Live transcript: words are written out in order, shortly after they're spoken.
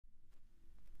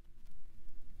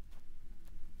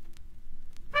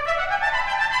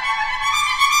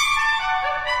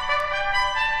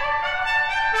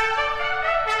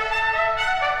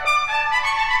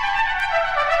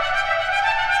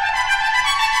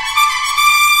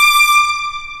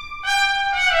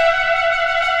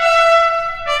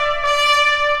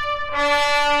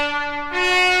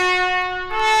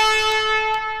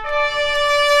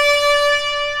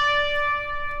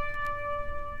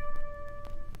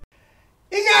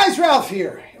Ralph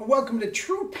here, and welcome to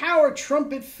True Power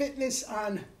Trumpet Fitness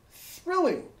on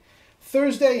thrilling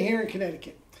Thursday here in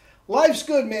Connecticut. Life's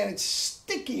good, man. It's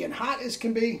sticky and hot as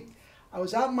can be. I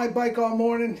was out on my bike all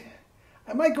morning.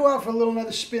 I might go out for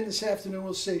another spin this afternoon.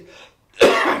 We'll see.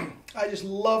 I just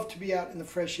love to be out in the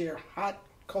fresh air, hot,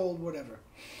 cold, whatever.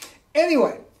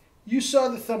 Anyway, you saw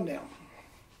the thumbnail.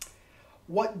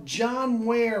 What John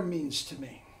WARE means to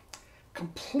me.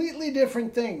 Completely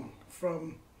different thing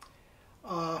from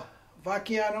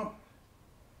Vacchiano,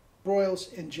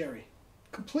 Broyles, and Jerry.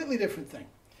 Completely different thing.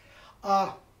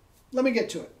 Let me get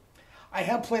to it. I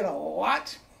have played a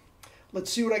lot.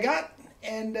 Let's see what I got,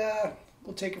 and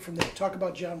we'll take it from there. Talk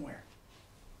about John WARE.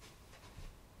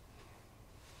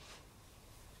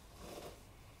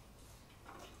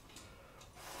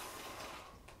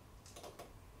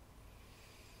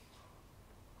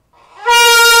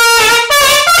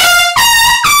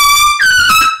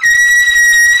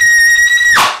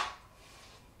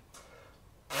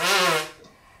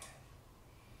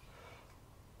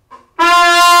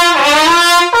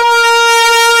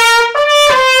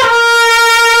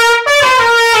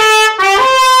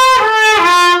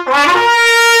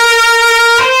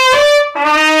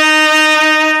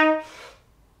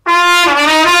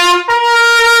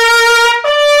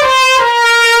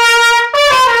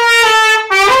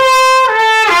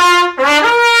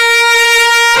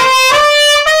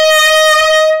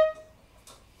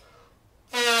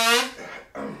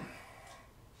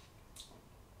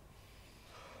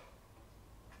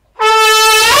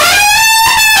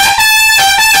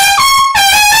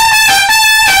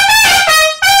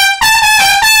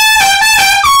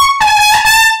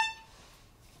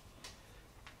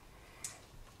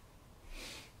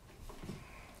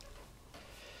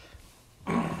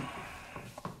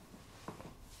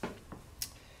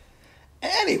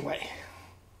 Anyway,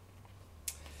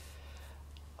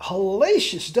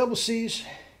 hellacious double C's.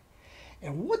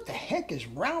 And what the heck is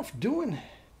Ralph doing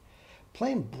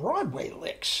playing Broadway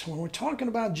licks when we're talking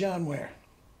about John WARE?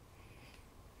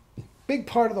 Big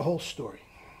part of the whole story.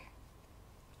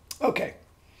 Okay,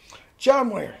 John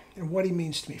WARE and what he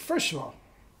means to me. First of all,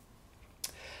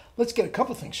 let's get a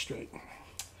couple things straight.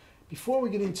 Before we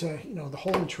get into, the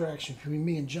whole interaction between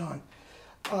me and John,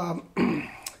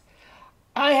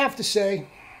 I have to say,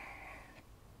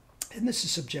 and this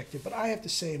is subjective, but I have to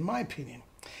say, in my opinion,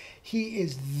 he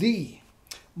is the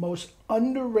most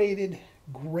underrated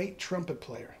great trumpet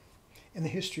player in the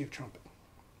history of trumpet.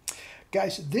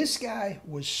 Guys, this guy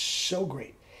was so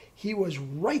great. He was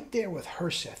right there with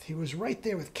Herseth. He was right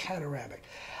there with Katarabek.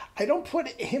 I don't put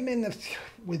him in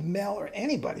with Mel or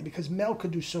anybody because Mel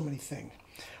could do so many things.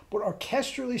 But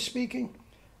orchestrally speaking,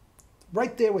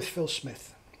 right there with Phil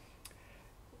Smith.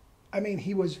 I mean,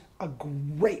 he was a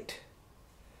great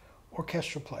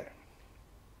orchestral player.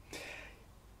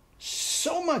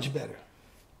 So much better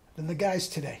than the guys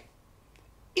today.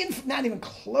 Not even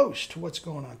close to what's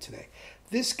going on today.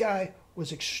 This guy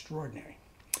was extraordinary.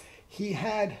 He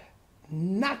had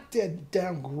knocked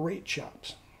down great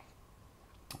chops.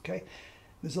 Okay?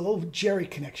 There's a little Jerry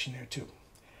connection there, too.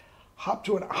 Hop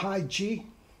to a high G.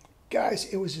 Guys,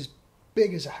 it was as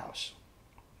big as a house.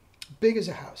 Big as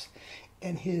a house.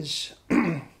 And his,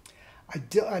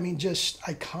 just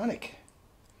iconic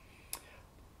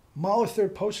Mahler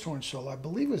third post horn solo, I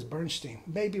believe it was Bernstein,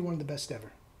 maybe one of the best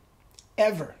ever.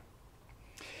 Ever.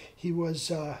 He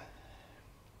was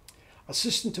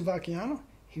assistant to Vacchiano.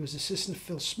 He was assistant to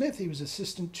Phil Smith. He was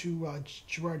assistant to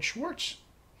Gerard Schwartz.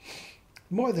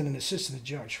 More than an assistant to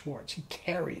Gerard Schwartz. He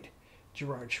carried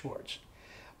Gerard Schwartz.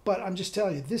 But I'm just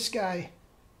telling you, this guy,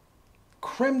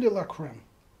 creme de la creme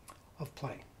of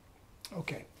playing.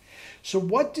 Okay, so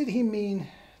what did he mean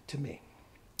to me?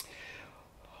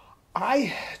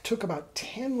 I took about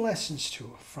 10 lessons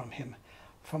from him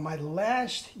from my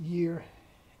last year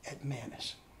at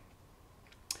Mannes.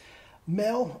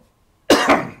 Mel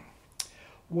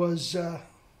was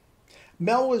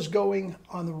going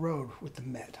on the road with the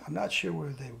Met. I'm not sure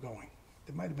where they were going.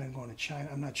 They might have been going to China.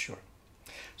 I'm not sure.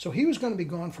 So he was going to be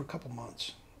gone for a couple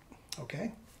months.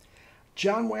 Okay?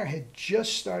 John WARE had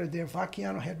just started there.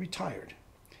 Vacchiano had retired.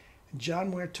 And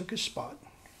John WARE took his spot.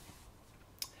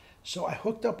 So I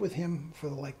hooked up with him for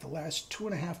the last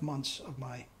 2.5 months of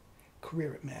my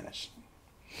career at Mannes.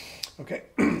 Okay.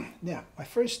 Now, my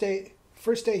first day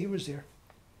he was there,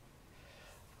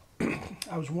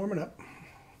 I was warming up.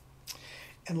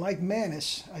 And like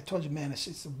Mannes, I told you Mannes,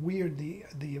 it's weird,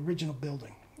 the original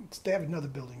building. They have another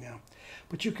building now.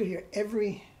 But you could hear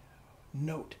every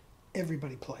note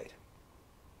everybody played.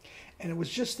 And it was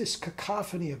just this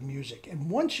cacophony of music. And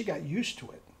once you got used to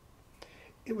it,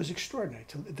 it was extraordinary.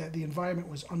 The environment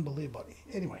was unbelievable.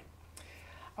 Anyway,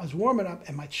 I was warming up,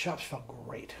 and my chops felt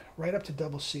great. Right up to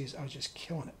double C's, I was just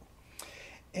killing it.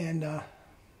 And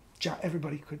John,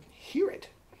 everybody could hear it.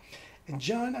 And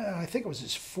John, I think it was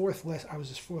his fourth lesson. I was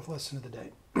his fourth lesson of the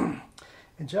day.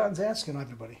 And John's asking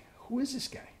everybody, who is this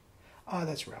guy? Ah,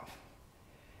 that's Ralph.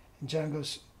 And John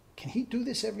goes, can he do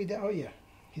this every day? Oh, yeah.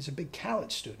 He's a big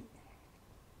college student.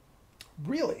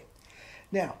 Really?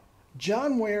 Now,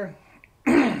 John WARE,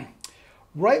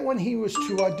 right when he was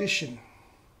to audition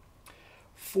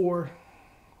for,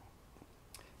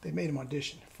 they made him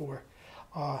audition for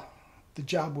the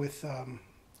job with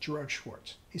Gerard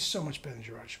Schwartz. He's so much better than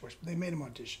Gerard Schwartz, but they made him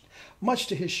audition, much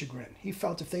to his chagrin. He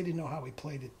felt if they didn't know how he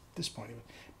played at this point, he was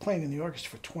playing in the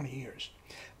orchestra for 20 years.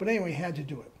 But anyway, he had to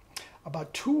do it.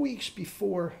 About 2 weeks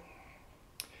before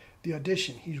the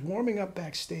audition, he's warming up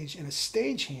backstage, and a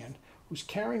stagehand who's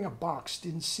carrying a box,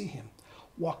 didn't see him,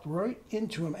 walked right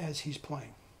into him as he's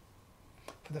playing.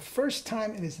 For the first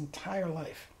time in his entire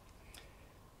life,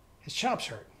 his chops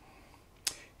hurt.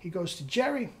 He goes to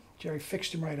Jerry. Jerry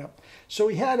fixed him right up. So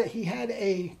he had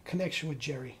a connection with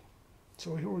Jerry.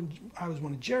 So I was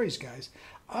one of Jerry's guys.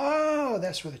 Oh,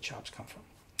 that's where the chops come from.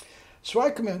 So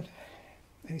I come in,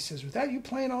 and he says, was that you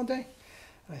playing all day?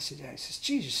 And I said, yeah. He says,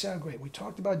 geez, you sound great. We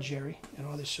talked about Jerry and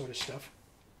all this sort of stuff.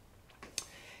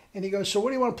 And he goes, so what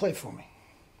do you want to play for me?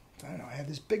 I don't know. I had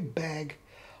this big bag,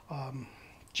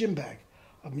 gym bag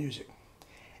of music.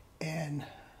 And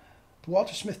the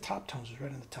Walter Smith Top Tones was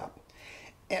right on the top.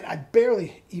 And I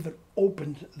barely even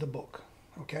opened the book,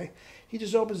 okay? He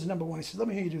just opens the number one. He says, let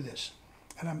me hear you do this.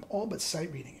 And I'm all but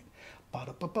sight reading it. And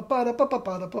I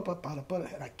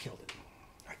killed it.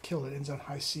 I killed it. Ends on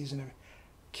high C's and everything.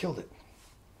 Killed it.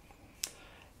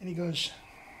 And he goes,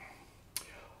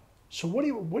 so what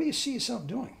do you see yourself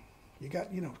doing? You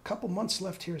got, a couple months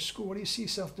left here at school. What do you see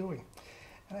yourself doing?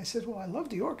 And I said, well, I love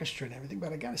the orchestra and everything,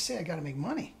 but I got to say, I got to make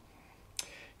money.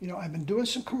 I've been doing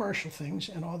some commercial things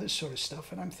and all this sort of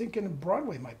stuff, and I'm thinking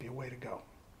Broadway might be a way to go.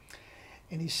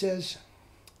 And he says,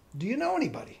 do you know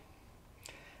anybody?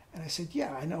 And I said,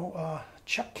 yeah, I know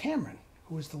Chuck Cameron,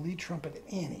 who was the lead trumpet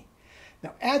at Annie.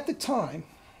 Now, at the time,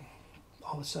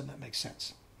 all of a sudden that makes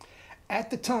sense. At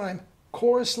the time,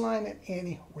 Chorus Line and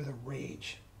Annie were the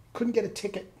rage. Couldn't get a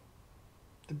ticket.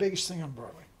 The biggest thing on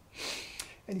Broadway.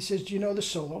 And he says, do you know the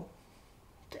solo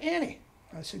to Annie?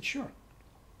 I said, sure.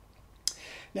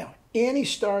 Now, Annie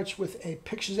starts with a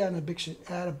Pictures at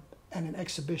an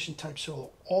Exhibition type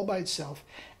solo all by itself,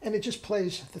 and it just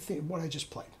plays the theme, what I just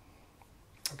played.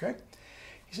 Okay?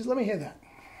 He says, let me hear that.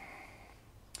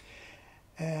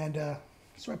 And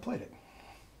so I played it.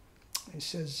 He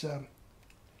says,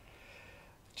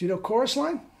 do you know Chorus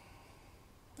Line?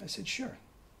 I said, sure.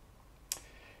 He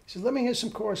said, let me hear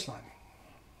some Chorus Line.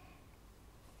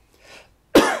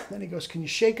 Then he goes, can you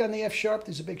shake on the F sharp?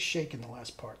 There's a big shake in the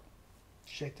last part.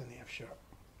 Shake on the F sharp.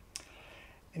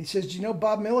 And he says, do you know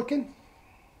Bob Milliken?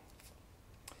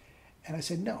 And I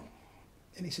said, no.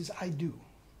 And he says, I do.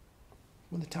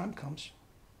 When the time comes,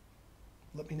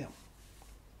 let me know.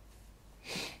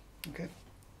 Okay?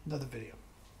 Another video.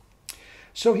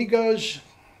 So he goes,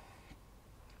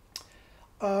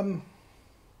 let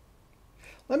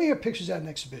me hear Pictures at an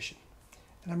Exhibition.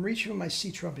 And I'm reaching for my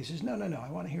C trumpet. He says, no, I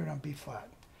want to hear it on B flat.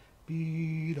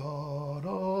 B, da,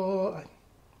 da.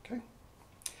 Okay?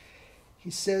 He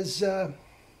says, do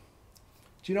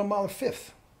you know Mahler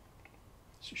Fifth?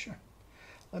 I said, sure.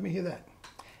 Let me hear that.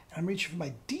 And I'm reaching for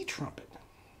my D trumpet.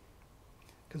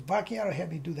 Because Bacchiato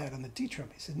had me do that on the D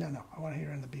trumpet. He said, no, I want to hear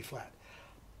it on the B flat.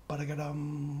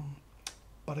 Ba-da-ga-dum,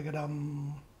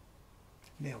 ba-da-ga-dum.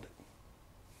 Nailed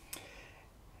it.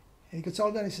 And he gets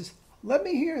all done. He says, let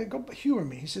me hear, humor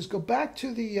me. He says, go back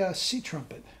to the C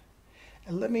trumpet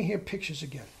and let me hear Pictures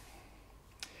again.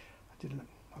 I did it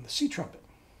on the C trumpet.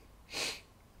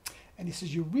 And he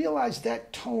says, you realize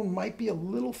that tone might be a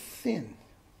little thin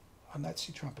on that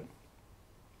C trumpet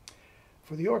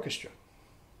for the orchestra.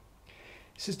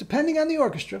 He says, depending on the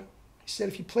orchestra, he said,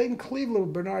 if you played in Cleveland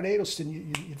with Bernard Adelston,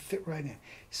 you'd fit right in. He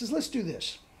says, let's do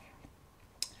this.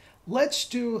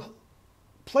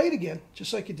 Play it again,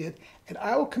 just like you did, and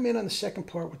I will come in on the second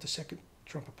part with the second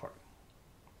trumpet part.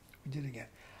 We did it again.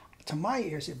 To my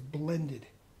ears, it blended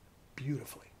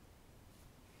beautifully.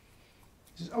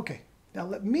 He says, okay, now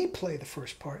let me play the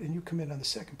first part and you come in on the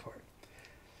second part.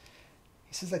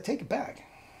 He says, I take it back.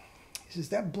 He says,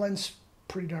 that blends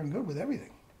pretty darn good with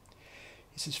everything.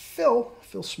 He says, Phil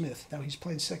Smith, now he's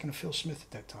playing second to Phil Smith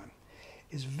at that time,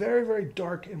 is very, very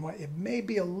dark and white. It may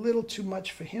be a little too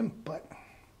much for him, but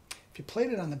if you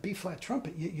played it on the B-flat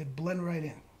trumpet, you'd blend right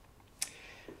in.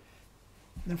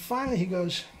 And then finally he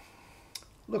goes,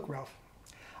 look, Ralph,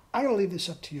 I'm going to leave this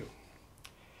up to you.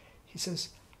 He says,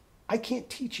 I can't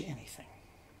teach you anything.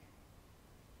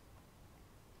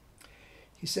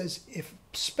 He says,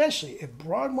 especially if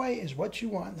Broadway is what you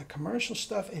want, and the commercial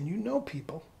stuff, and you know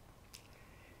people,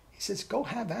 he says, go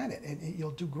have at it, and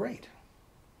you'll do great.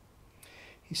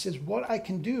 He says, what I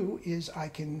can do is I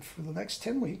can, for the next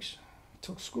 10 weeks,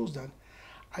 until school's done,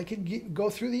 I can go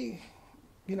through the,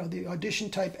 the audition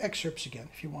type excerpts again,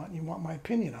 if you want, and you want my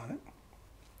opinion on it.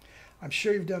 I'm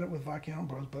sure you've done it with Vacchiano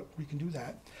Bros, but we can do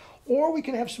that. Or we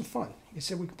can have some fun. He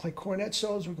said we can play cornet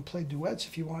solos, we can play duets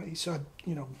if you want. He saw,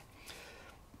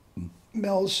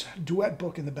 Mel's duet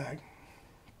book in the bag.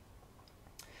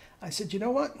 I said, you know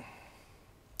what?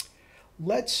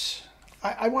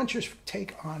 I want your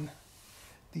take on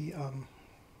the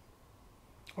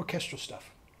orchestral stuff.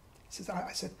 He says,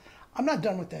 I said, I'm not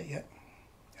done with that yet.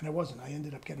 And I wasn't. I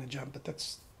ended up getting a job, but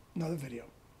that's another video.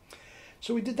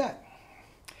 So we did that.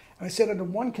 And I said, under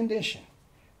one condition,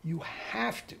 we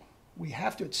have to,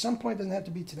 at some point, it doesn't have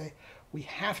to be today, we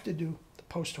have to do the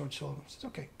post-horn solo. He says,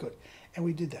 okay, good. And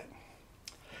we did that.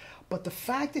 But the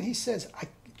fact that he says,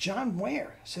 John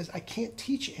WARE says, I can't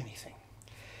teach you anything.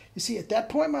 You see, at that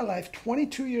point in my life,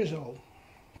 22 years old,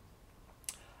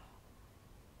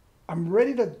 I'm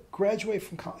ready to graduate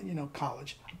from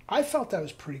college. I felt I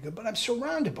was pretty good, but I'm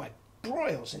surrounded by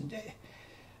broils. And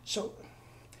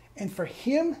for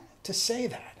him to say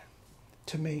that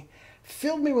to me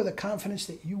filled me with a confidence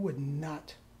that you would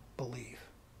not believe.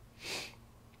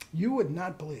 You would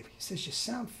not believe. He says, you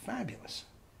sound fabulous.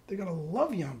 They're going to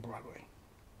love you on Broadway.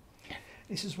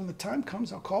 He says, when the time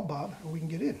comes, I'll call Bob and we can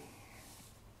get in.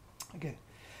 Again,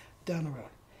 down the road.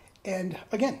 And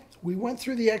again, we went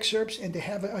through the excerpts, and to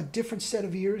have a different set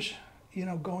of ears,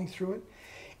 going through it.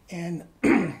 And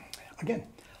again,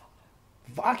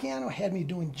 Vacchiano had me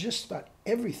doing just about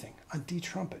everything on D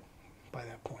trumpet by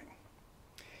that point.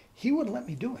 He wouldn't let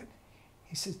me do it.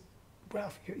 He says,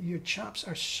 Ralph, your chops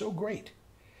are so great.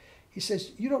 He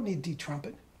says, you don't need D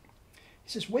trumpet. He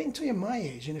says, wait until you're my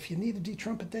age, and if you need a D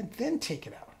trumpet, then take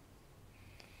it out.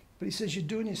 But he says, you're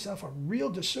doing yourself a real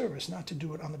disservice not to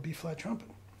do it on the B-flat trumpet.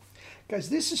 Guys,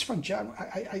 this is from John.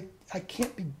 I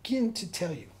can't begin to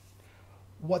tell you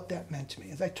what that meant to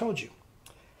me. As I told you,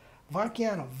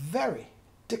 Vacchiano, very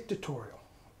dictatorial.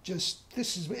 Just,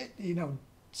 this is it,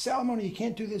 Salamone, you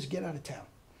can't do this, get out of town.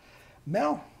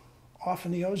 Mel, off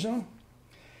in the ozone.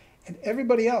 And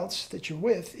everybody else that you're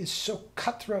with is so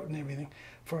cutthroat and everything.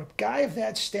 For a guy of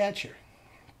that stature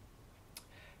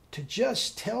to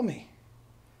just tell me,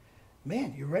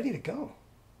 man, you're ready to go.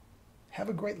 Have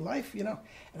a great life, And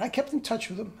I kept in touch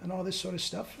with him and all this sort of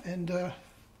stuff. And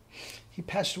he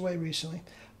passed away recently.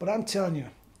 But I'm telling you,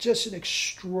 just an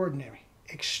extraordinary,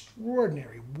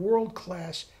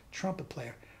 world-class trumpet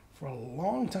player for a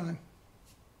long time.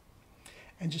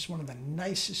 And just one of the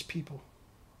nicest people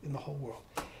in the whole world.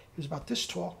 He was about this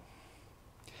tall.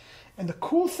 And the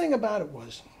cool thing about it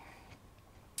was,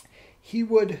 he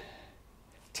would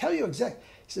tell you exactly.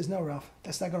 He says, no, Ralph,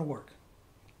 that's not going to work.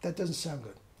 That doesn't sound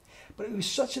good. But he was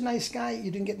such a nice guy,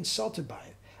 you didn't get insulted by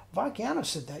it. Vacchiano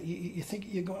said that. You think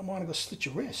you're going to want to go slit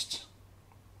your wrists.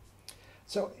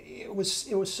 So it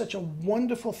was such a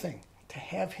wonderful thing to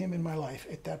have him in my life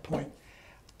at that point.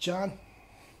 John,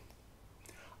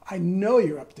 I know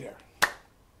you're up there.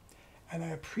 And I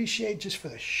appreciate, just for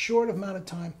the short amount of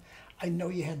time, I know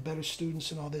you had better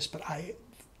students and all this, but it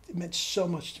meant so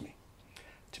much to me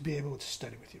to be able to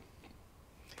study with you.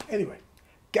 Anyway,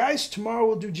 guys, tomorrow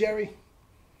we'll do Jerry.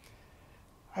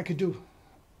 I could do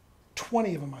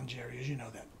 20 of them on Jerry, as you know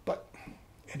that. But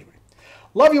anyway,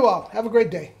 love you all. Have a great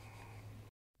day.